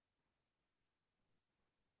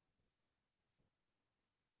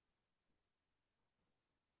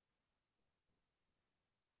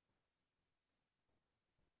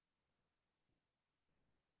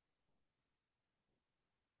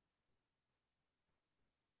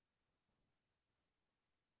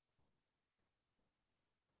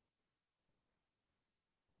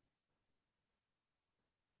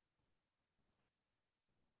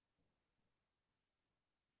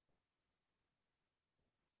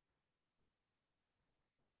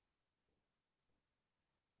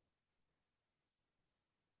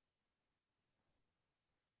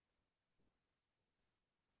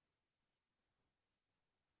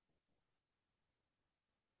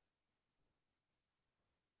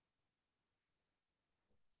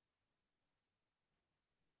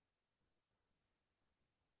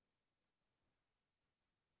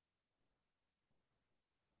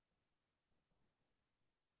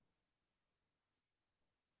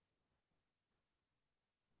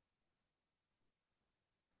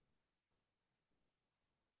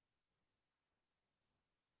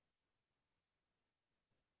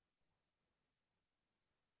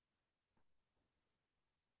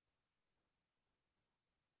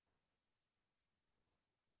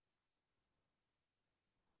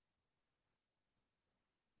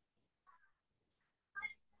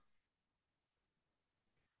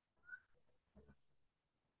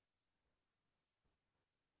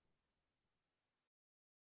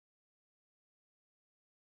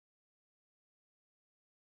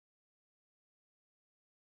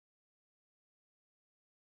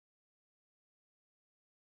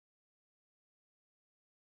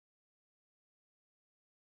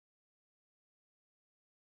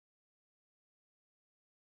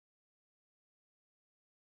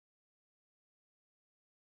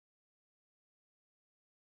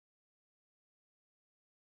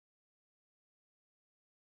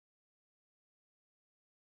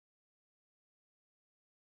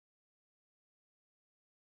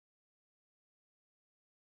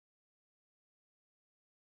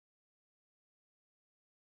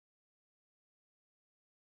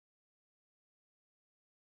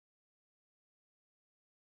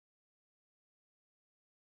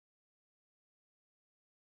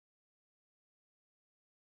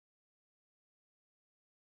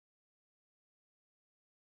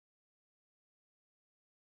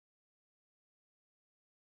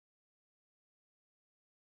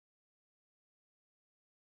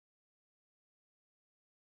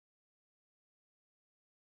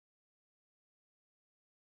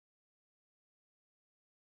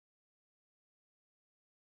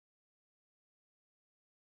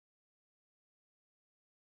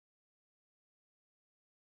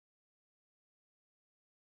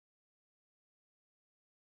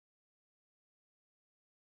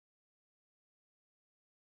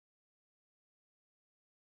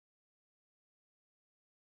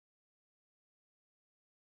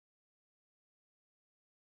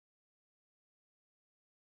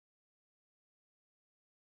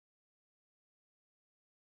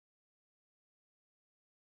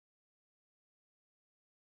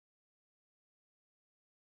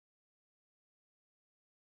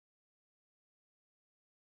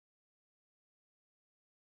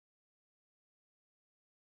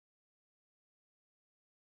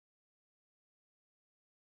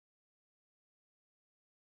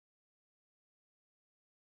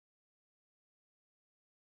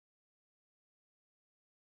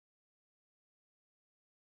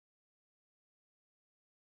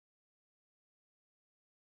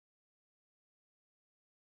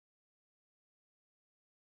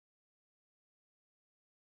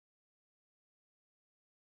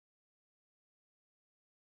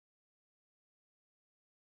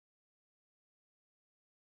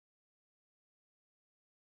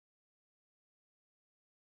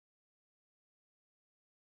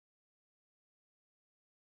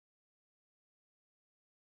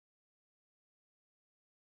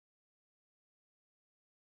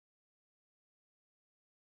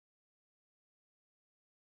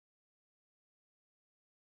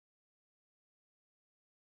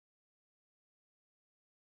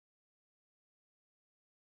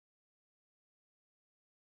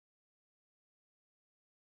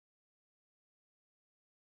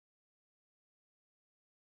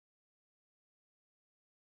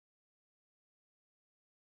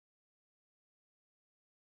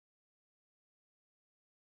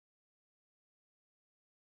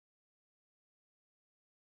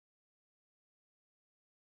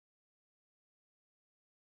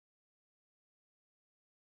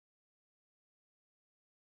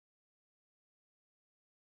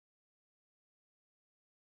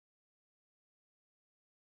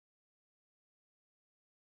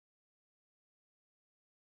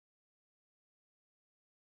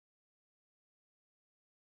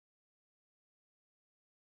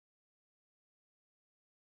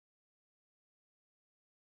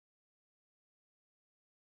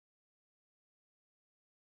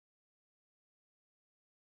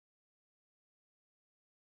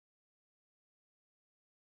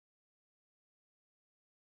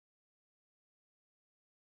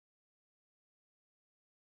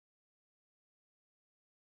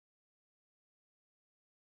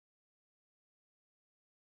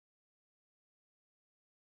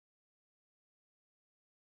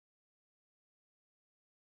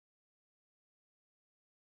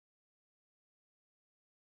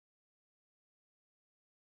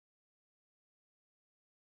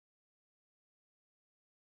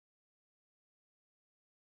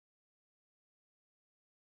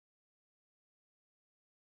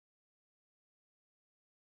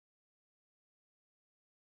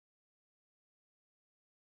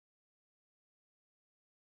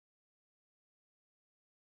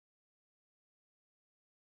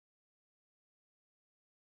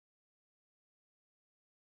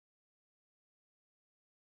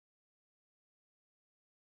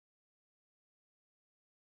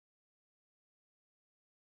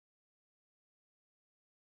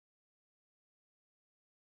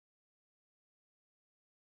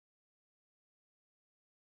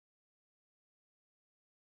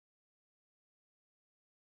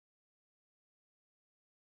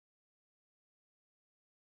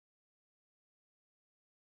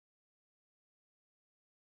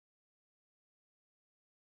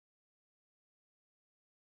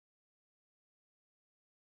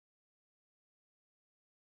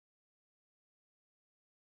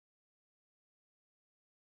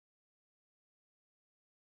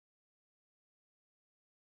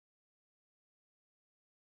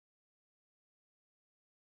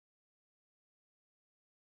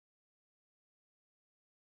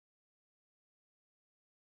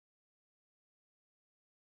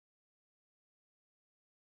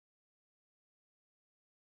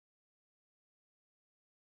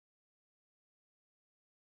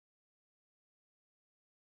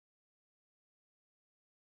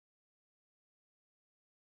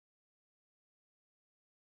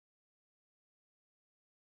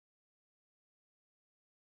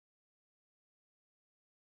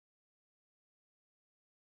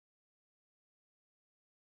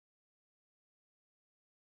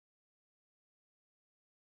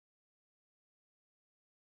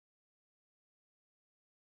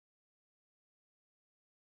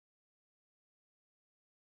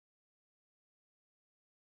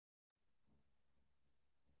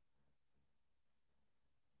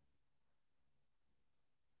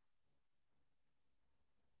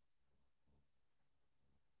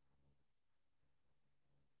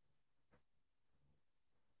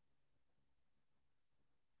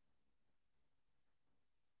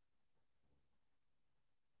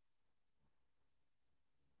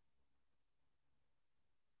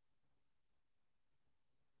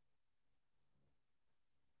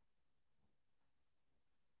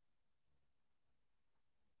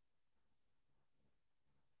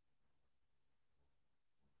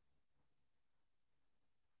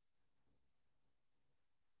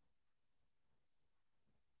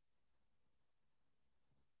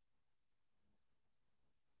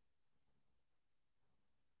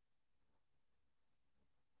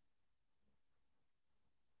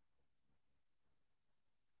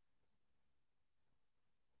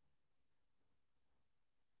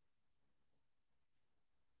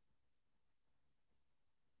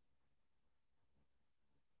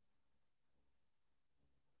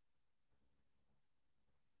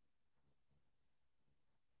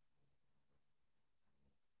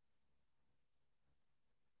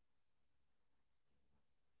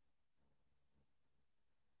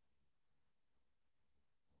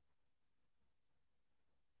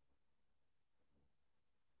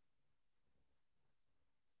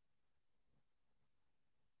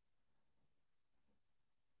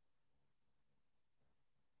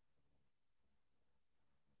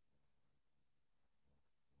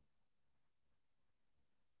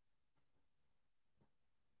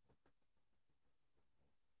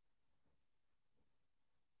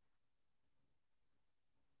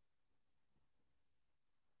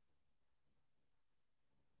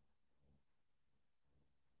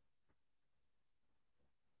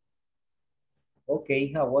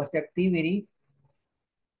 Okay, how was the activity?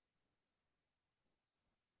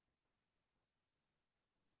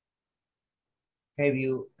 Have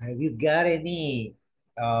you got any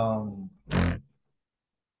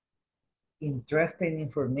interesting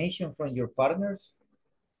information from your partners?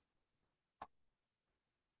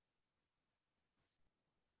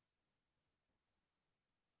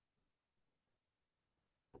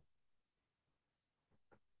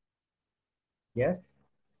 Yes?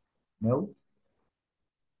 No?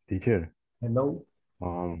 Teacher, Hello?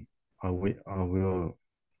 um, I will, um,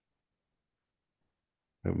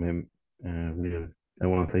 will, I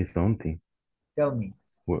want to say something. Tell me.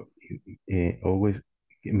 Well, always,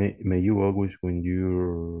 may you always, when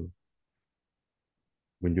you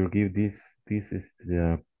give this is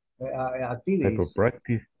the type of Activities.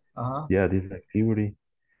 practice, Uh-huh. yeah, this activity,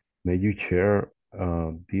 may you share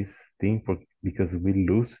this thing because we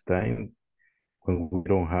lose time when we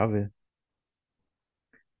don't have it,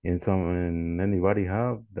 and anybody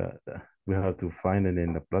have that, we have to find it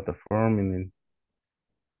in the platform, and then,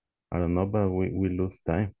 I don't know, but we lose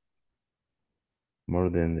time more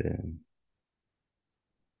than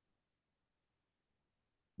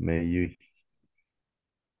may you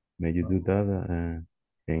may you do that,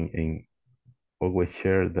 and always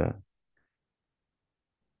share the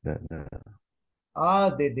Ah,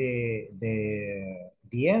 the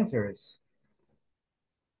answers.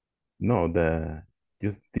 no, the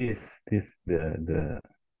just this the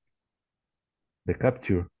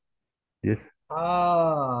capture, yes,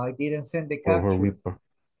 Ah, I didn't send the for where we capture.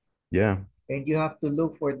 yeah. And you have to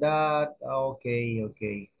look for that. Okay,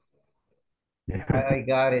 okay. Yeah. I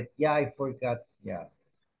got it. Yeah, I forgot. Yeah.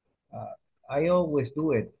 Uh, I always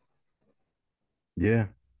do it. Yeah.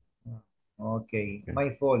 Okay. Okay. My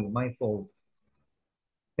fault. My fault.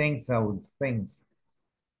 Thanks, Saul. Thanks.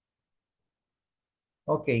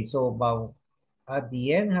 Okay, so about at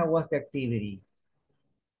the end, how was the activity?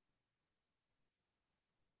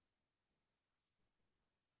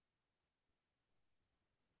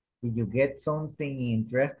 Did you get something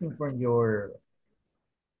interesting from your,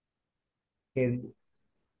 have,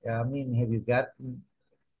 have you got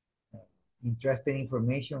interesting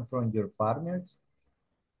information from your partners?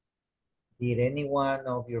 Did any one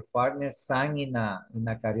of your partners sang in a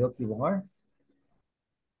karaoke bar?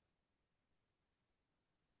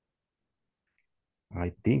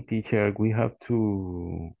 I think, teacher, we have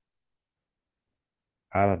to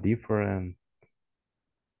add a different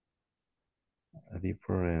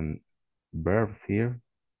verbs here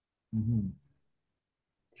Mhm.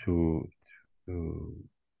 to to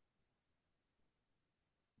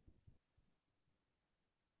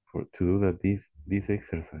to do this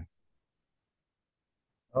exercise.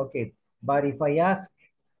 Okay, but if I ask,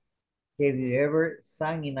 have you ever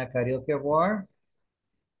sang in a karaoke bar?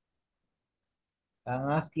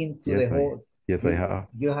 I'm asking to the Yes, I whole, yes I you, have.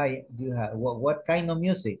 you have, what kind of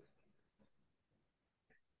music?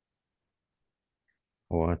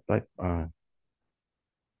 Or type what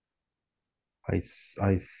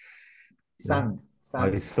Sang,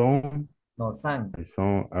 I sang, saw no, sang. I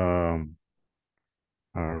saw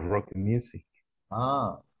rock music.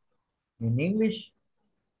 Ah, in English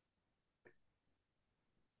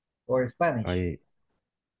or Spanish? I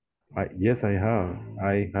yes I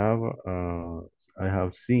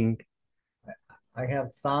have sing. I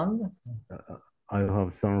have sung uh, I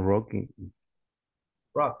have some rocking.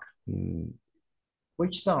 rock. mm,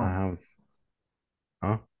 Which I song? have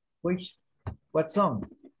huh? Which, what song?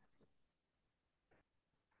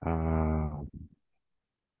 uh,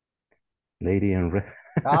 Lady and Red.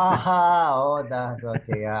 Ah, oh, that's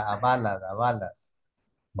okay. A ballad, a ballad.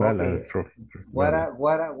 Ballad, Okay. ballad.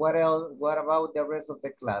 What else? What about the rest of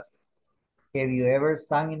the class? Have you ever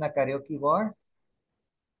sung in a karaoke bar?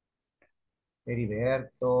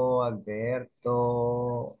 Heriberto,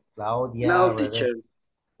 Alberto, Claudia, No, teacher,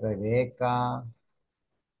 Rebecca.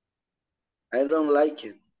 I don't like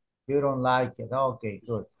it. You don't like it. Okay,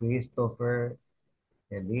 good. Christopher,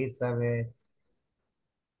 Elizabeth,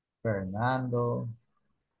 Fernando,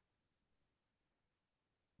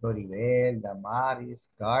 Doribel, Damaris,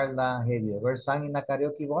 Carla. Have you ever sung in a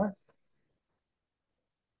karaoke bar?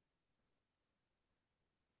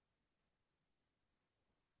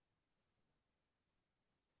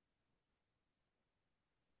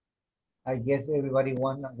 I guess everybody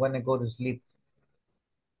wanna go to sleep.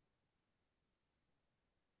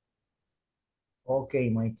 Okay,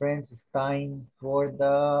 my friends, it's time for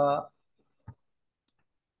the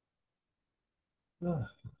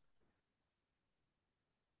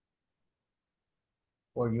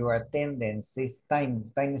for your attendance. It's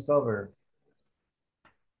time. Time is over.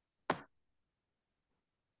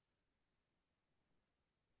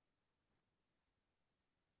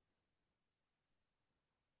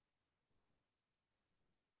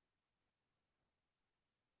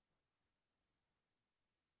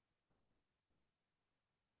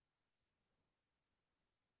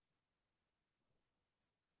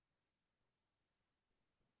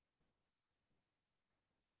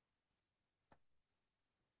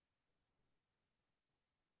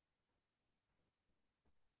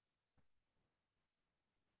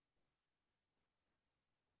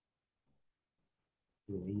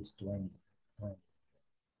 Today is 20. 20,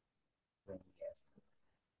 20, yes.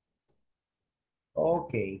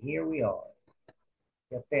 Okay, here we are.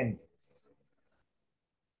 The attendance.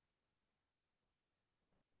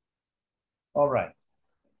 All right.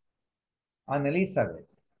 Anna Elizabeth.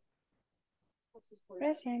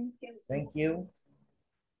 Present. Thank you.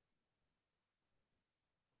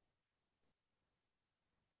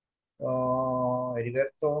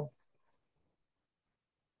 Heriberto.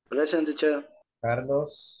 Present, teacher.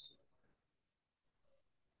 Carlos.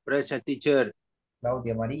 Present, teacher.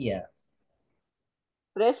 Claudia María.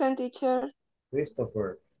 Present, teacher.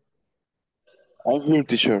 Christopher. I'm here,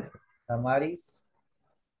 teacher. Tamaris.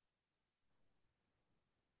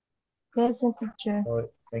 Present, teacher.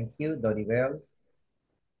 Thank you. Doribel.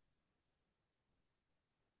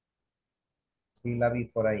 Sí, la vi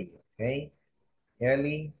por ahí, ok.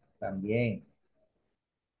 Kelly, también.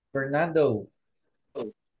 Fernando.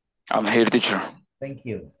 I'm here, teacher. Thank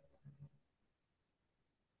you.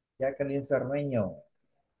 Jacqueline Cermeño.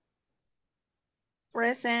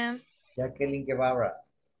 Present. Jacqueline Guevara.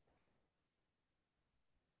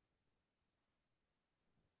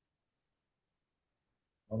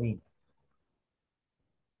 No vino.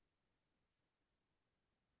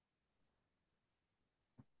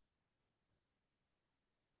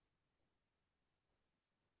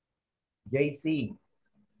 JC.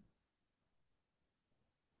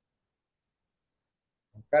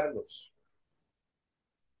 Juan Carlos.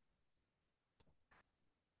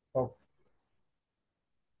 Oh.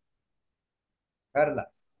 Carla.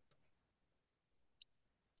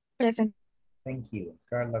 Present, Thank you.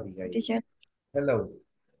 Carla Abigail. teacher. Hello.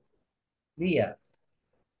 Leah.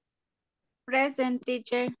 Present,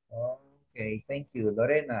 teacher. Okay, thank you.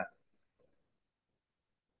 Lorena.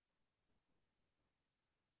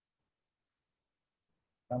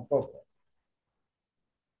 Tampoco.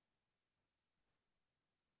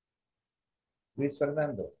 Luis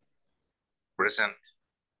Fernando. Present.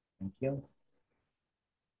 Thank you.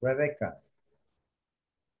 Rebecca.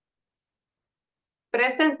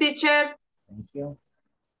 Present, teacher. Thank you.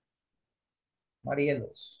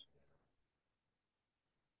 Marielos.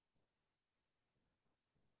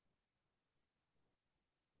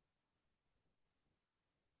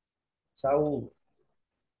 Saúl.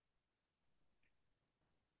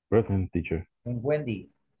 Present, teacher. And Wendy.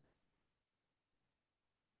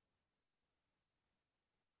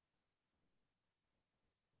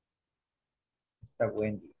 Está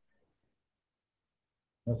Wendy.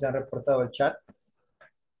 ¿No se han reportado el chat?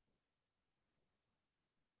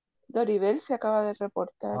 Doribel se acaba de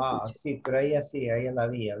reportar, Ah, teacher. sí, pero ella sí, ella la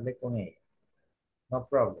vi, hablé con ella. No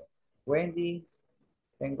problem. Wendy,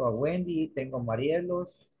 tengo a Wendy, tengo a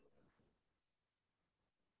Marielos,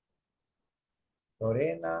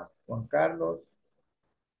 Lorena, Juan Carlos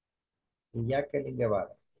y Jacqueline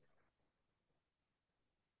Guevara.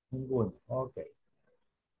 Ninguno, ok.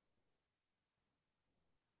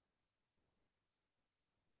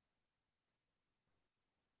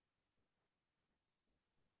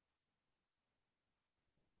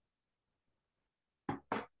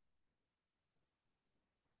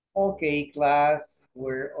 Ok, class,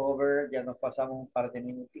 we're over. Ya nos pasamos un par de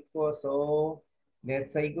minuticos. So,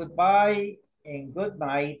 let's say goodbye and good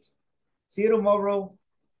night. See you tomorrow.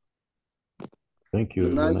 Thank you.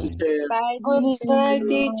 Good Good night, night. teacher. Bye, Good teacher. night,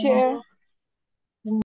 teacher.